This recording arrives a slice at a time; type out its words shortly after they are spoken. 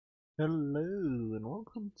Hello and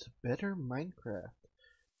welcome to Better Minecraft.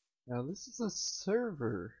 Now this is a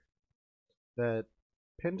server that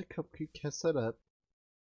PandaCupcake has set up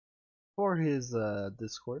for his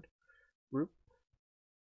Discord group.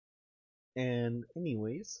 And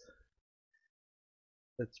anyways,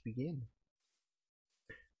 let's begin.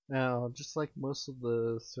 Now just like most of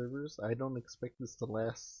the servers, I don't expect this to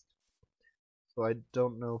last. So I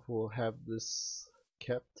don't know if we'll have this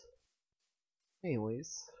kept.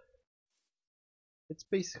 Anyways. It's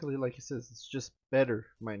basically, like it says, it's just better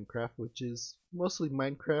Minecraft, which is mostly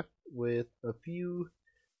Minecraft with a few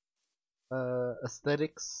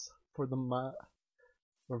aesthetics for the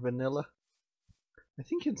for vanilla. I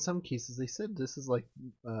think in some cases they said this is like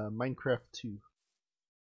Minecraft 2.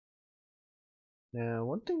 Now,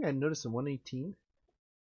 one thing I noticed in 118,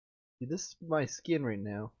 see, this is my skin right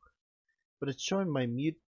now, but it's showing my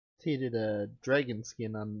mutated dragon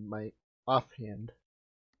skin on my offhand.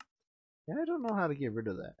 And I don't know how to get rid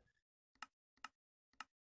of that.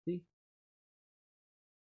 See?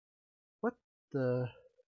 What the?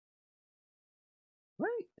 Right?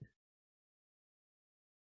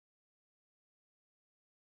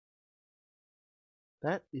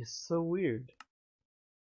 That is so weird.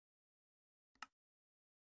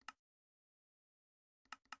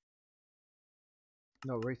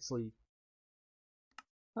 No, right sleeve.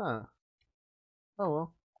 Huh. Oh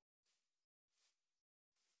well.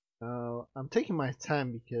 I'm taking my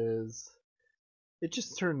time because it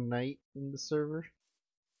just turned night in the server.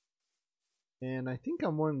 And I think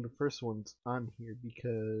I'm one of the first ones on here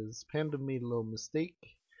because Panda made a little mistake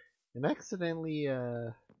and accidentally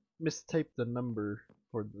mistyped the number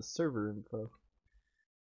for the server info.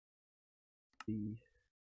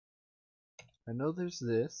 I know there's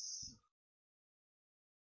this.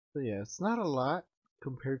 So yeah, it's not a lot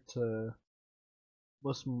compared to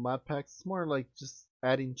most mod packs. It's more like just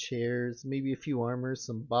adding chairs, maybe a few armors,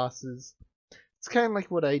 some bosses. It's kind of like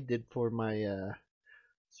what I did for my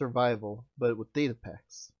survival, but with data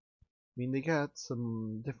packs. I mean, they got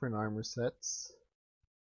some different armor sets,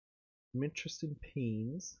 some interesting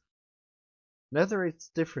panes. Netherite's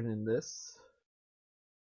different in this.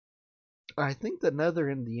 I think the nether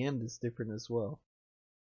in the end is different as well.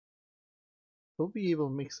 We'll be able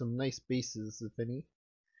to make some nice bases, if any.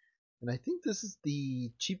 And I think this is the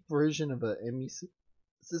cheap version of a ME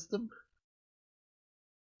system.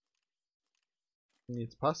 I mean,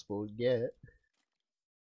 it's possible to get.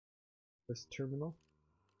 This terminal.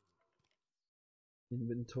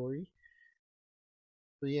 Inventory.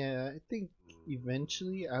 So yeah, I think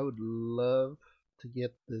eventually I would love to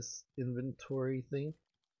get this inventory thing.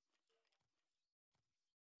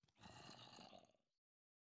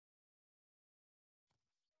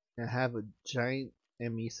 I have a giant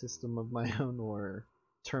ME system of my own or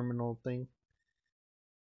terminal thing.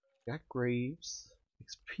 Got graves,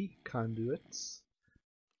 XP conduits.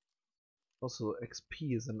 Also,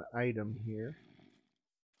 XP is an item here.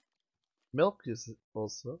 Milk is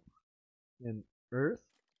also. And earth.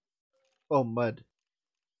 Oh, mud.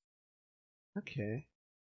 Okay.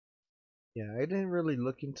 Yeah, I didn't really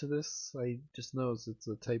look into this. I just noticed it's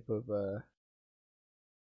a type of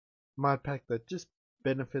mod pack that just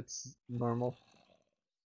benefits normal.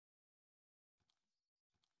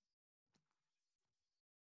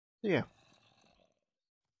 Yeah.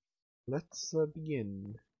 Let's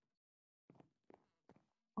begin.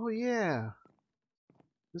 Oh yeah.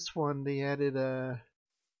 This one they added a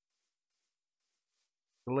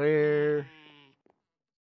glare.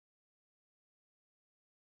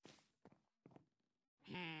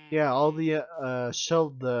 Yeah, all the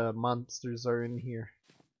shelled monsters are in here.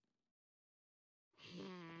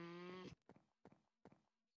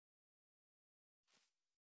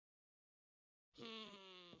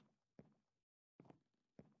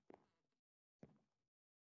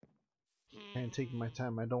 I'm taking my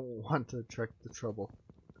time. I don't want to attract the trouble.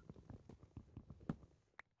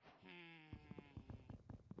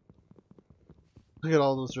 Look at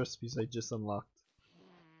all those recipes I just unlocked.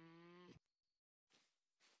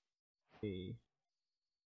 Okay.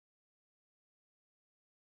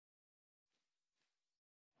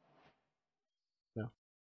 No.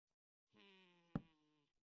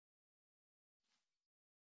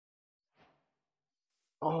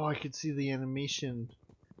 Oh, I could see the animation.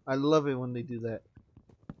 I love it when they do that.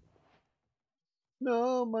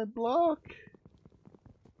 No, my block.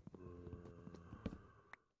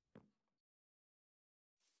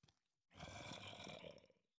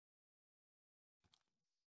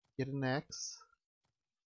 Get an axe.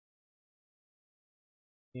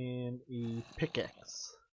 And a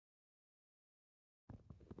pickaxe.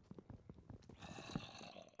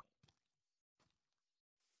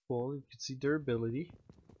 cool. You can see durability.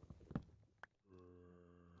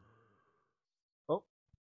 Oh.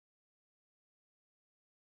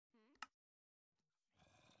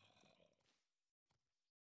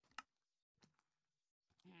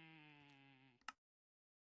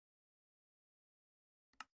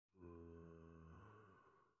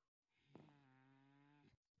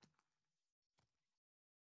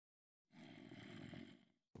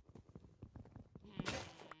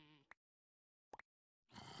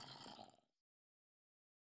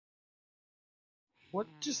 What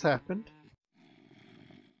just happened?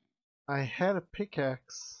 I had a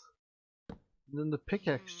pickaxe, and then the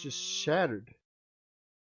pickaxe just shattered.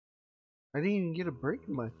 I didn't even get a break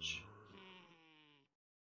much.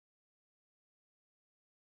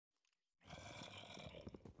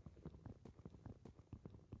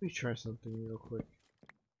 Let me try something real quick.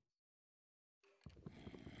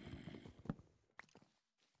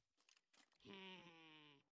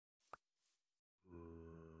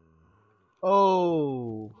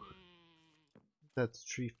 Oh, that's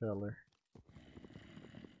tree feller.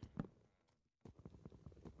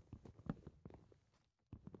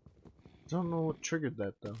 Don't know what triggered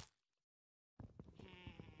that though.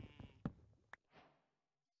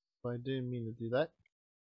 But I didn't mean to do that.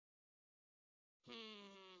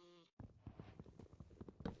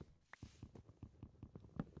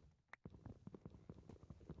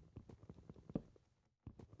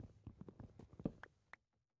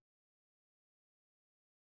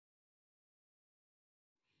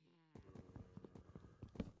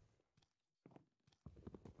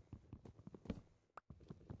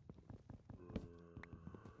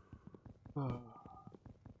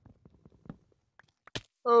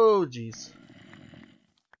 Oh jeez.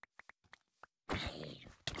 I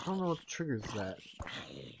don't know what triggers that.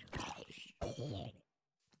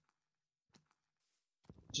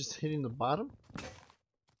 Just hitting the bottom?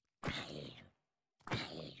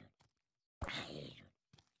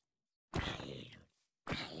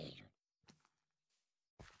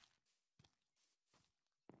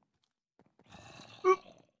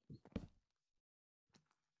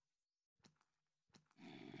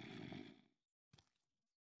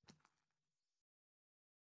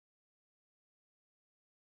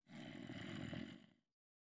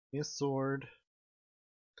 Give me a sword.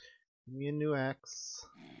 Give me a new axe.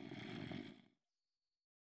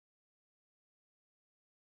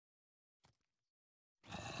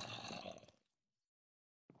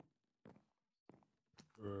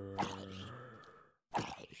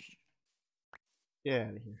 Get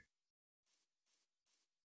out of here.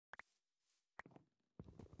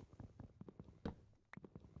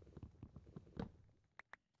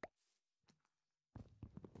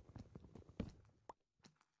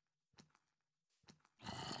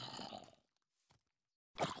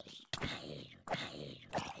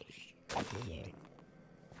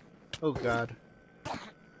 Oh god.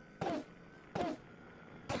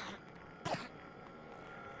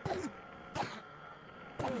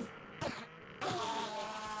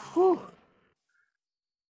 Whew.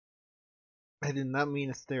 I did not mean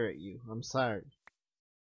to stare at you. I'm sorry.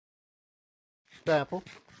 The apple.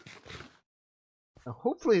 Now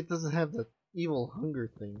hopefully it doesn't have the evil hunger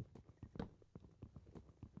thing.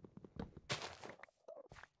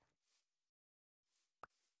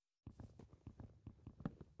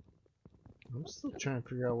 I'm still trying to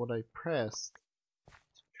figure out what I pressed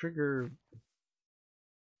to trigger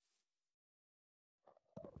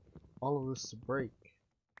all of this to break.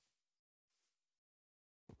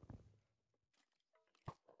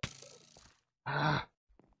 Ah!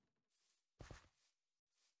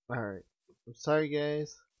 Alright. I'm sorry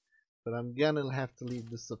guys, but I'm gonna have to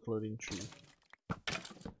leave this a floating tree.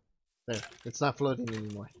 There. It's not floating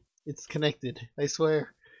anymore. It's connected. I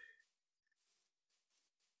swear.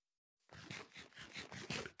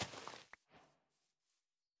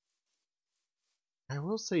 I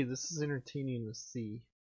will say this is entertaining to see.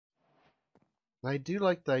 I do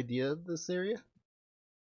like the idea of this area.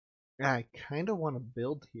 I kinda want to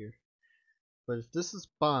build here. But if this is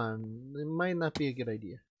spawn, it might not be a good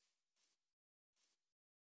idea.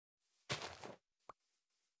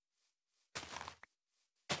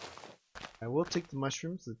 I will take the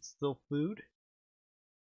mushrooms, it's still food.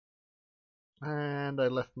 And I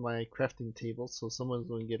left my crafting table, so someone's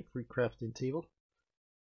going to get a free crafting table.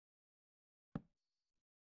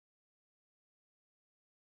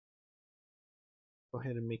 Go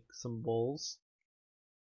ahead and make some bowls.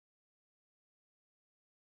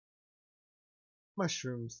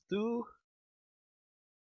 Mushroom stew.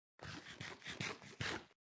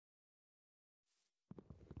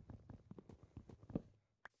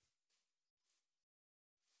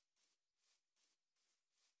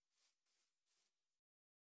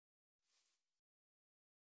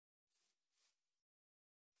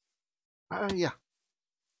 Yeah.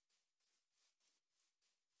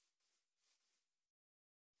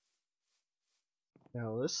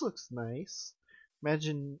 Now this looks nice.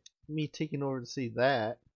 Imagine me taking over to see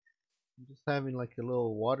that. Just having like a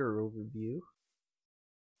little water overview.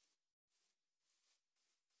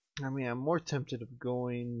 I mean, I'm more tempted of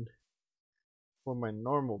going for my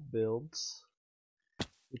normal builds,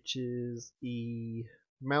 which is a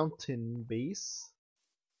mountain base.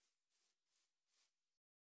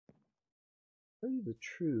 To tell you the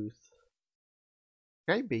truth,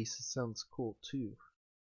 sky bases sounds cool too.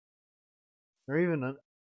 Or even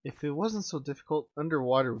if it wasn't so difficult,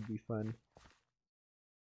 underwater would be fun.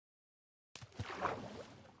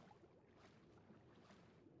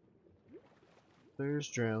 There's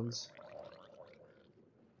drowns.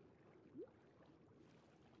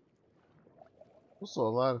 Also a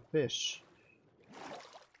lot of fish.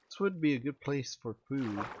 This would be a good place for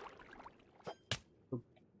food.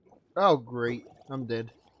 Oh great, I'm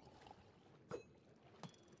dead.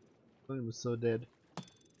 I was so dead.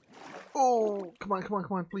 Oh, come on, come on,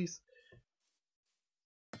 come on, please.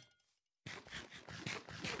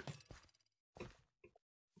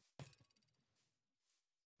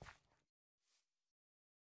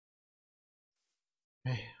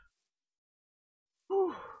 Hey.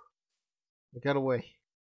 Whew. I got away.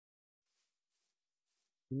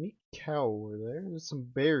 Unique cow over there. There's some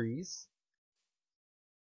berries.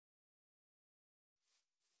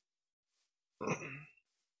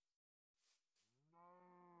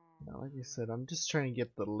 Now, like I said, I'm just trying to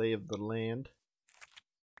get the lay of the land.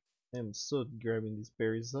 I'm still grabbing these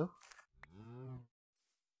berries though.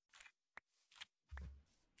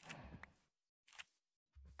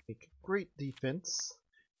 Make a great defense.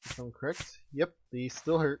 If I'm correct. Yep, they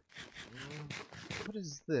still hurt. What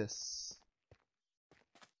is this?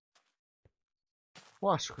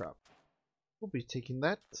 Wash crop. We'll be taking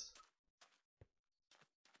that.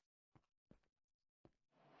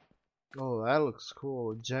 Oh, that looks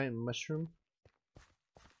cool. A giant mushroom.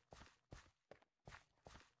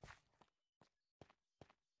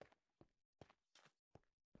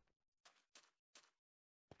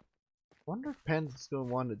 Wonder if Panda's gonna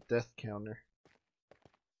want a death counter.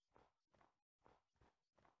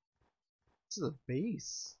 This is a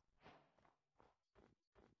base.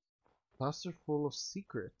 Saucer full of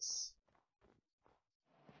secrets.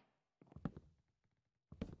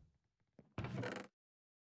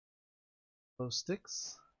 Glow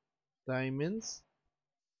sticks. Diamonds.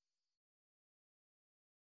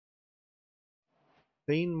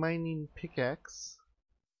 Vein mining pickaxe.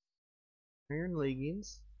 Iron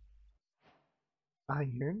leggings.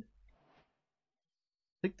 Iron.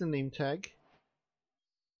 Take the name tag.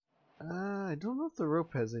 I don't know if the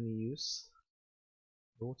rope has any use.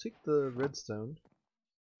 We'll take the redstone.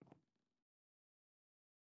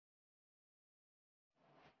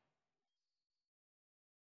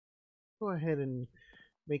 Go ahead and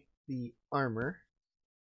make the armor.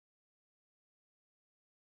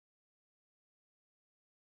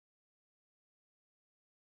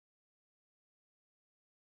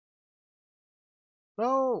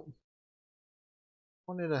 No!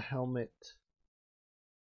 Wanted a helmet.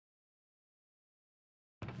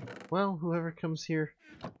 Well, whoever comes here,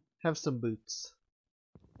 have some boots.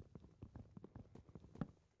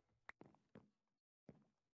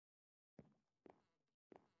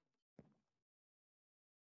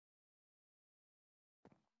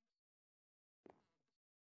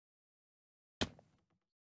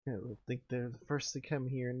 Yeah, they'll think they're the first to come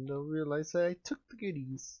here and they'll realize that I took the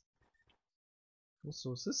goodies.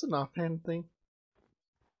 Also, is this an offhand thing?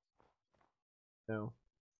 No.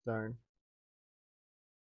 Darn.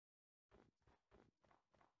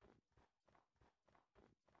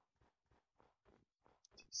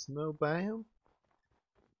 Snow biome?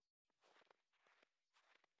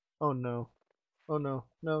 Oh no. Oh no.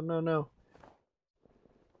 No, no, no.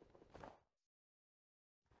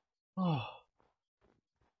 Oh.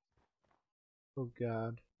 Oh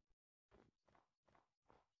god.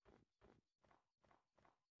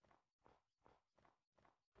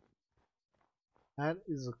 That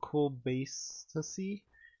is a cool base to see,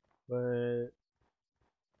 but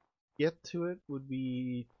get to it would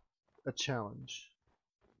be a challenge.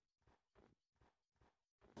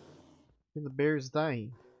 And the bear is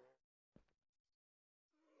dying.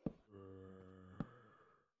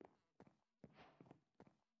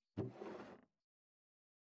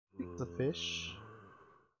 Take the fish.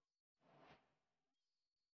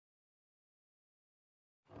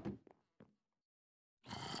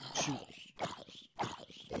 Shoot.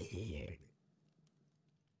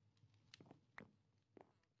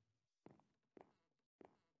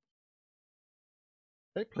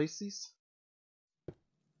 Did I place these?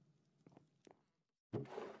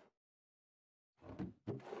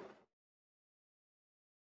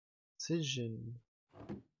 Precision.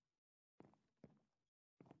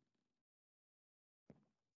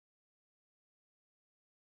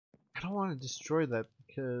 I don't want to destroy that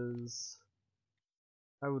because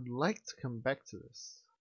I would like to come back to this.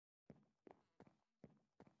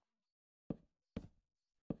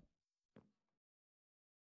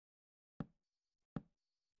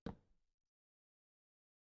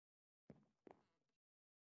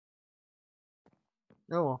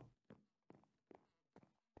 Oh well.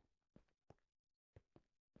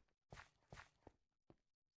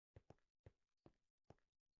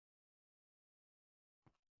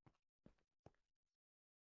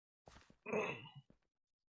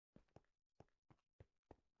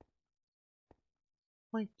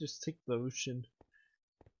 Might just take the ocean.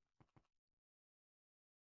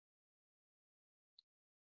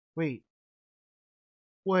 Wait.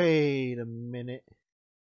 Wait a minute.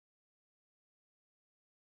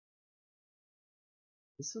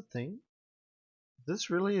 Is this a thing? Is this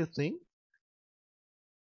really a thing?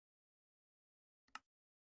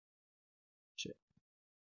 Shit.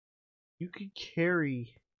 You could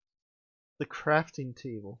carry the crafting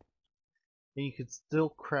table and you could still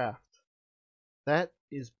craft. That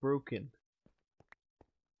is broken.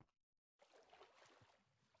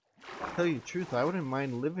 To tell you the truth, I wouldn't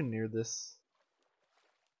mind living near this.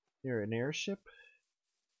 Near an airship?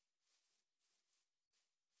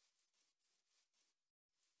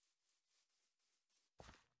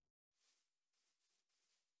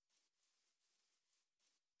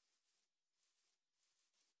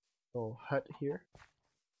 Little hut here.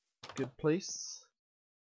 Good place.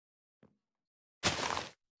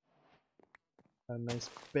 A nice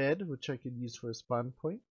bed, which I could use for a spawn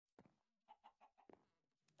point.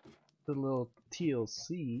 The little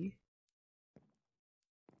TLC.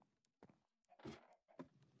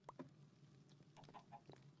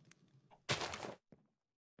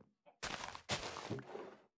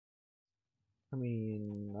 I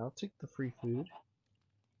mean, I'll take the free food.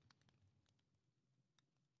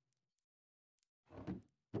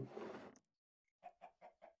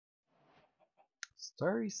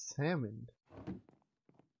 Starry salmon.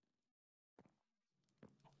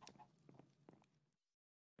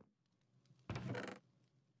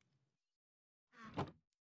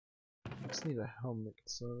 Just need a helmet,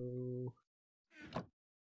 so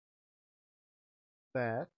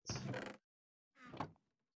that.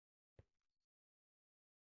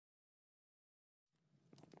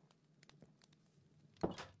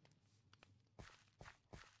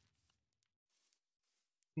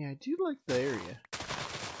 Yeah, I do like the area.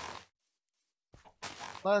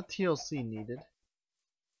 A lot of TLC needed.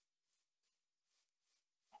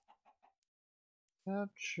 Not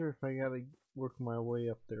sure if I gotta work my way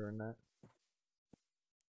up there or not.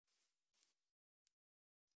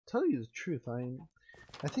 Tell you the truth,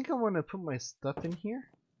 I think I want to put my stuff in here.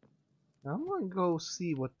 I want to go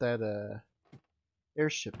see what that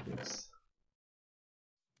airship is.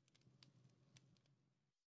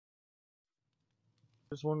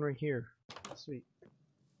 There's one right here. Sweet.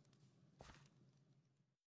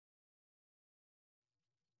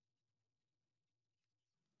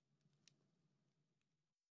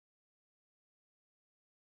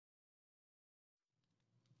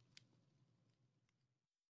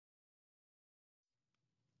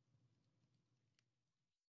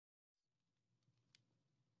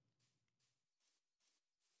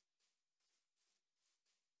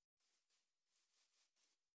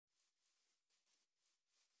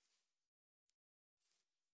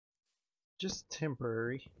 Just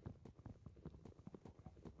temporary.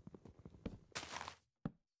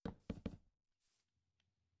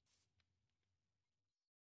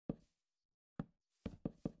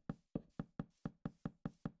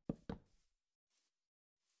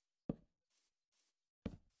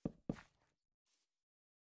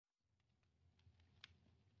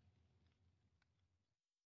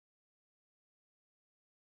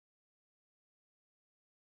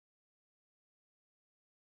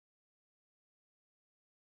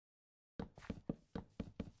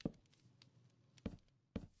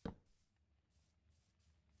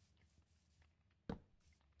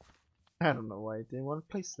 I don't know why I didn't want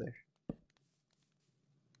to place there.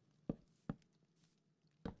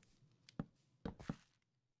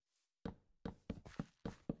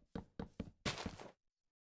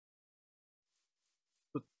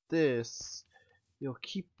 But this, you'll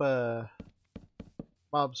keep mobs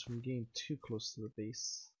from getting too close to the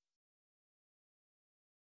base.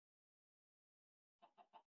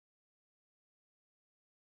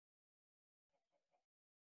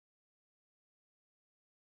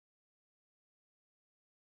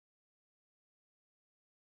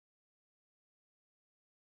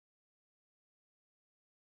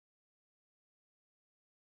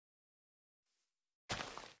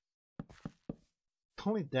 The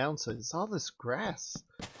only downside is all this grass.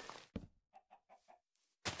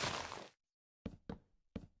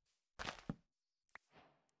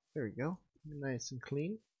 There we go. Nice and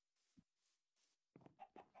clean.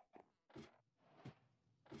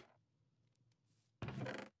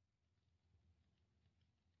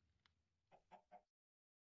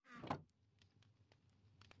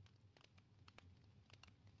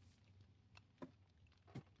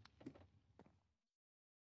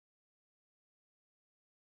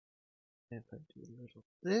 If I do a little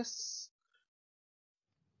this.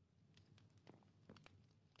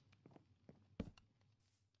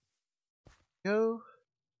 Go.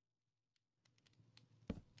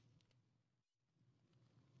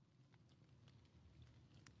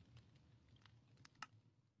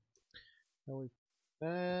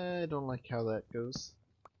 I don't like how that goes.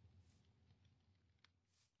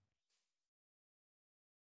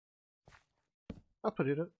 I'll put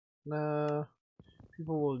it up. Nah,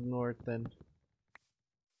 people will ignore it then.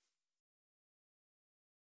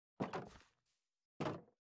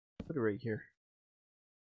 Put it right here.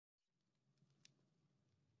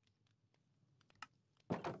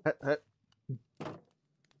 Hut.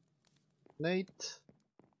 Night.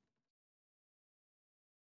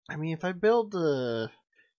 I mean, if I build a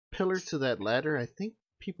pillar to that ladder, I think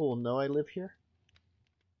people will know I live here.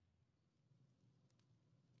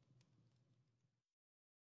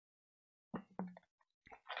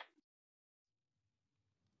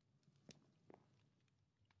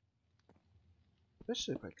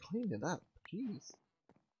 Especially if I clean it up. Jeez.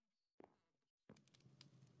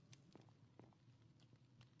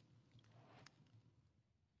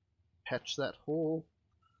 Patch that hole.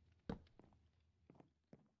 If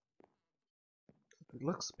it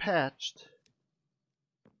looks patched,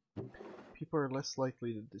 people are less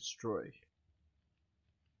likely to destroy.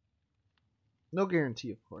 No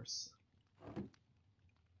guarantee, of course.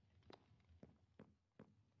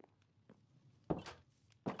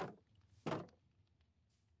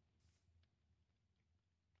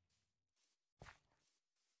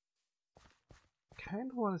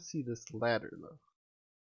 Kinda want to see this ladder though.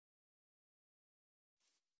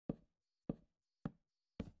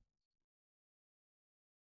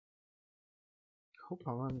 Hope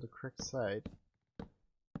I'm on the correct side.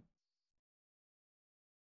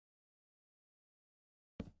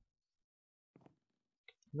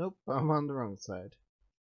 Nope, I'm on the wrong side.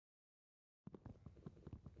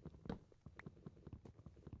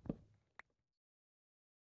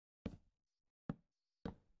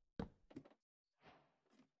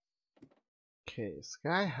 Okay,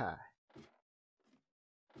 sky high.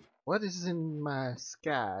 What is in my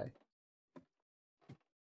sky?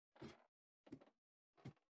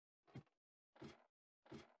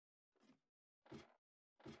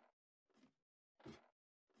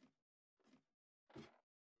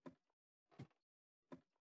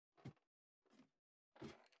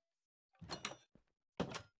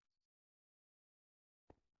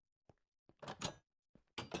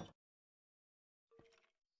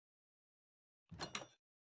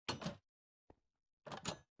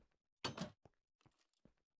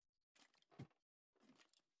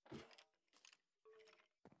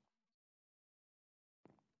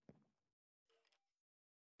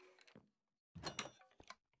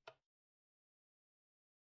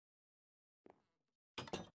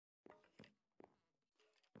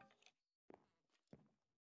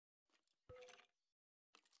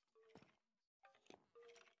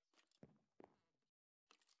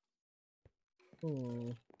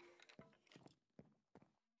 Hmm.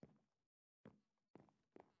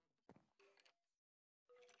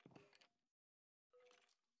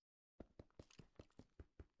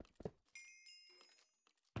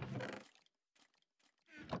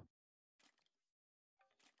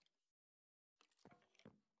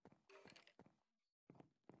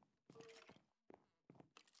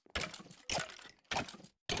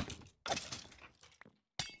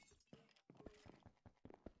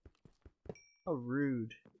 How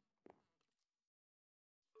rude.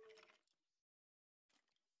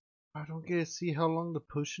 I don't get to see how long the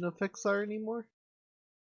potion effects are anymore.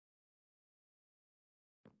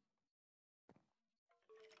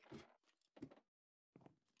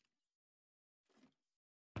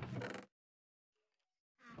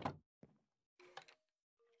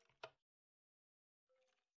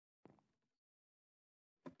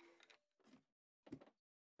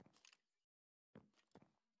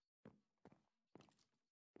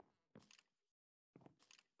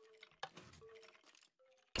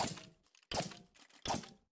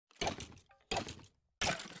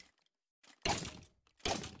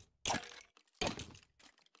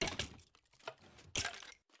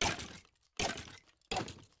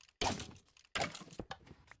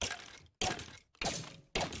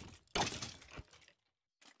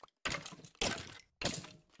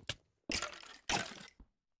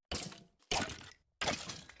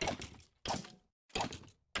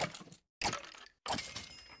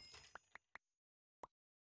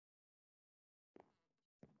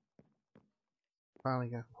 Finally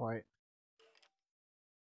got quiet.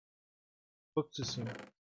 Spoke too soon.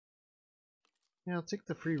 Yeah, I'll take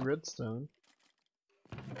the free redstone.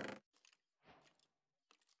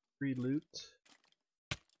 Free loot.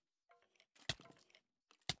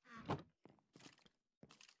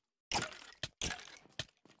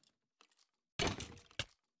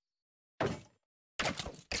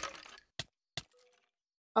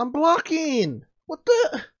 I'm blocking! What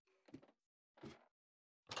the?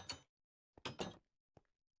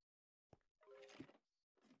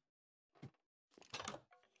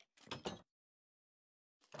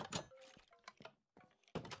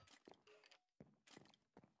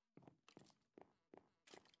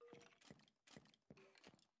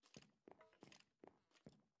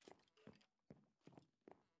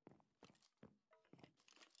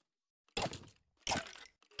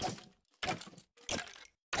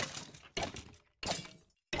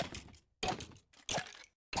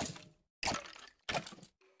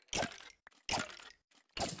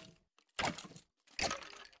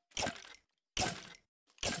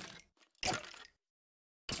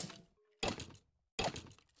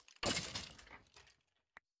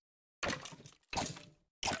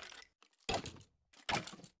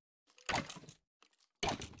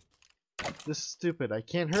 This is stupid. I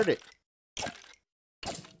can't hurt it.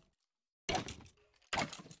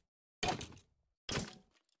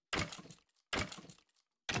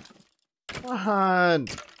 Come on.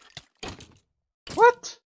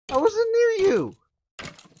 What? I wasn't near you.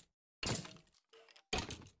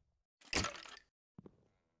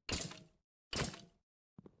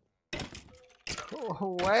 Go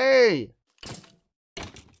away.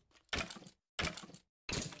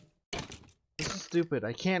 This is stupid.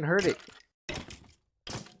 I can't hurt it.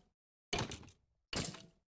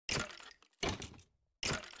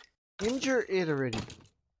 Injure it already.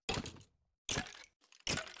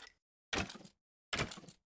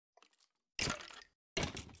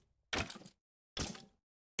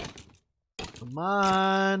 Come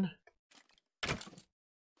on.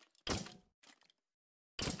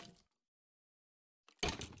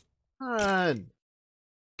 Come on.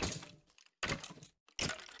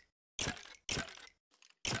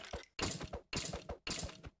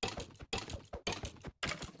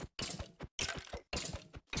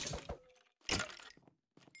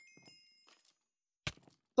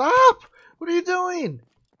 Stop! What are you doing?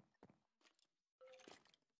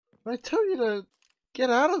 When I tell you to get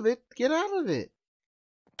out of it, get out of it.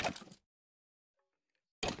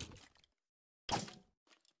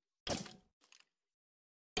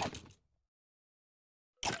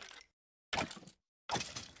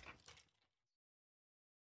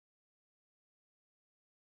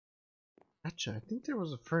 Gotcha. I think there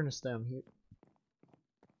was a furnace down here.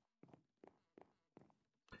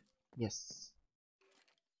 Yes.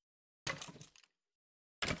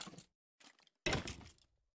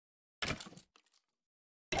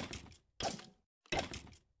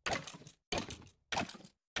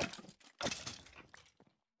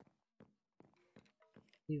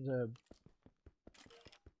 He's a...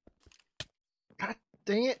 God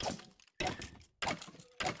dang it!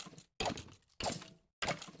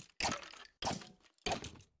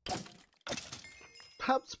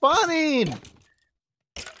 Stop spawning!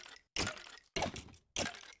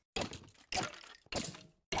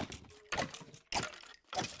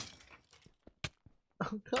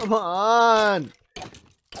 Oh, come on!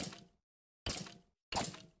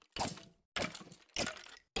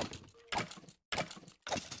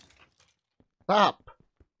 Stop!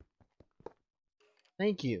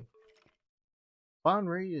 Thank you. Spawn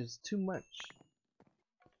rate is too much.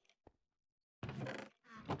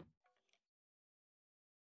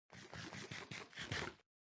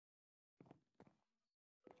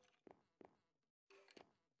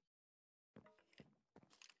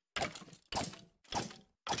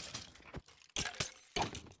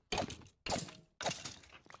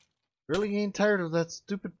 Really getting tired of that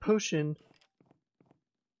stupid potion.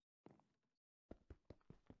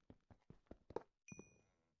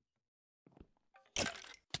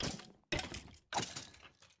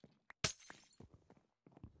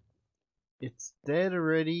 It's dead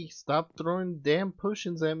already. Stop throwing damn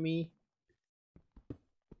potions at me.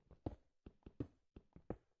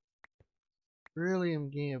 Really, I'm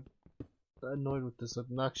getting annoyed with this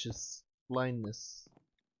obnoxious blindness.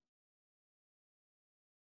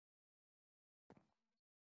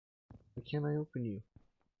 Why can't I open you?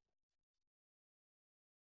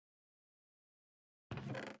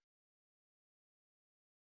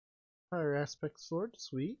 Fire aspect sword,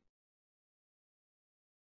 sweet.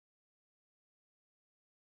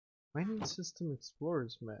 Mining system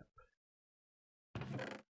explorers map.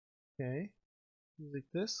 Okay. Like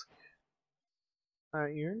this.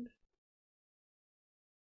 Iron.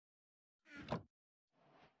 To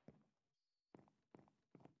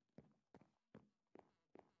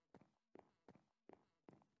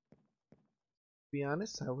be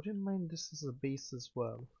honest, I wouldn't mind this as a base as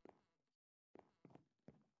well.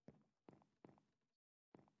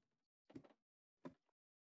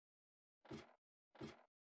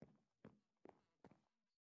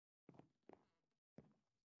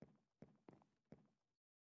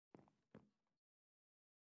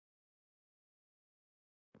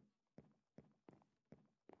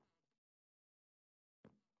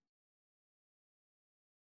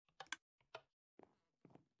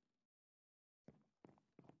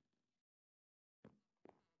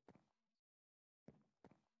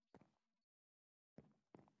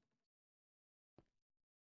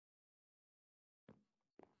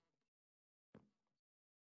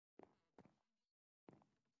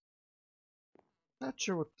 Not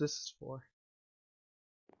sure what this is for.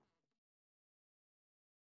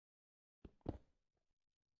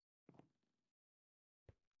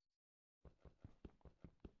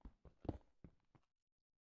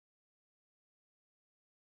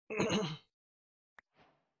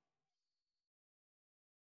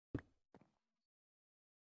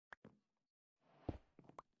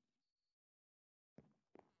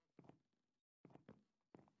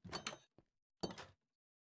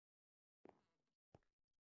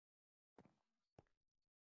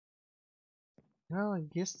 Well, I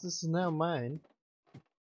guess this is now mine.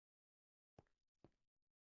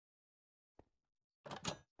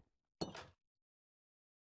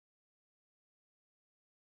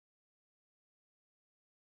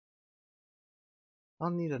 I'll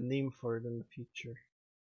need a name for it in the future.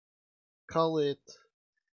 Call it...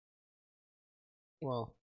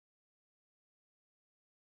 well...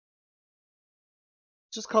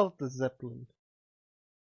 just call it the Zeppelin.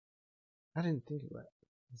 I didn't think of that.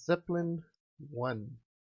 Zeppelin 1.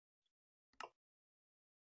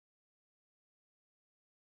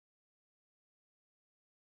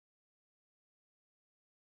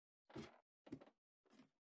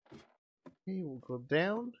 Okay, we'll go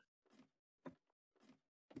down.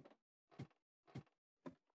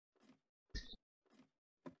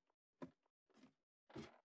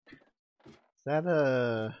 Is that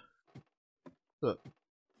the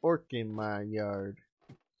orc in my yard?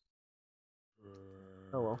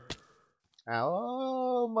 Oh well.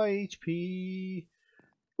 Ow, my HP.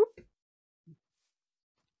 Whoop.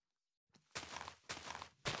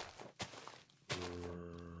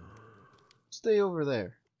 Stay over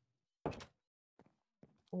there.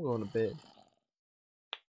 I'm going to bed.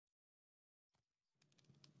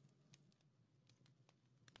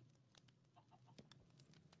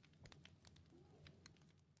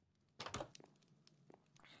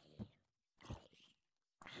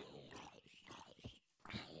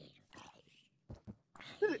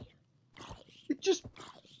 It just...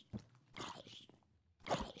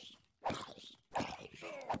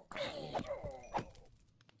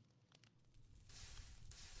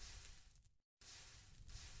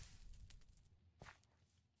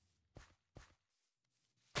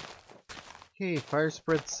 okay, fire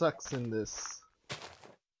spread sucks in this.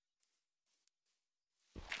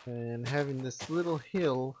 And having this little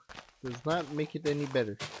hill does not make it any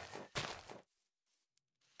better.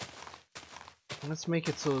 Let's make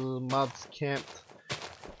it so the mobs can't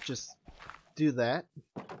just do that.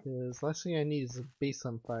 Because last thing I need is a base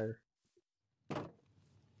on fire.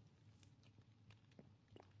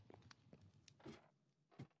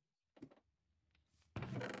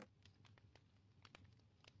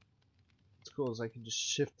 What's cool is I can just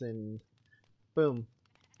shift and boom.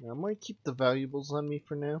 Now I'm going to keep the valuables on me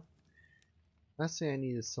for now. Last thing I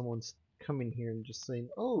need is someone coming here and just saying,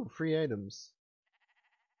 oh, free items.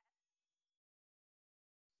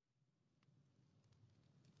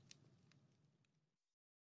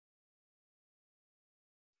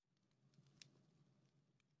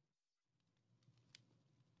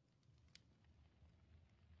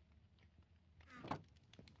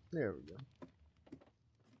 There we go.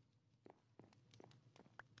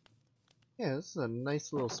 Yeah, this is a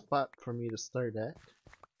nice little spot for me to start at.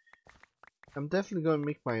 I'm definitely going to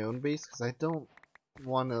make my own base because I don't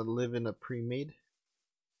want to live in a pre-made.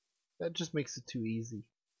 That just makes it too easy.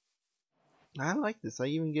 I like this. I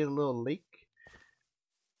even get a little lake.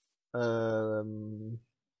 I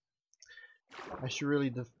should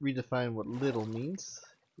really redefine what little means.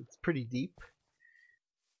 It's pretty deep.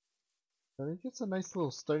 But it gets a nice little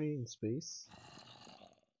starting space.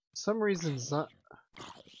 For some reason it's not...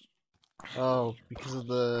 oh, because of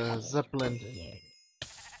the Zeppelin.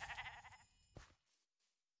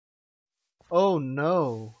 Oh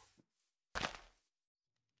no!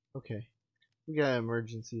 Okay. We got an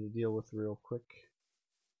emergency to deal with real quick.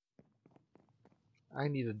 I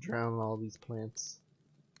need to drown all these plants.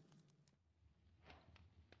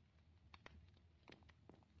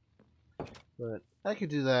 But I could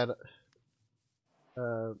do that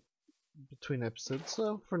uh, between episodes,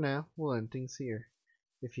 so for now, we'll end things here.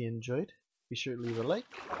 If you enjoyed, be sure to leave a like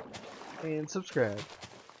and subscribe.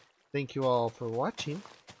 Thank you all for watching,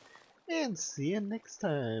 and see you next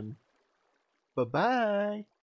time. Bye-bye!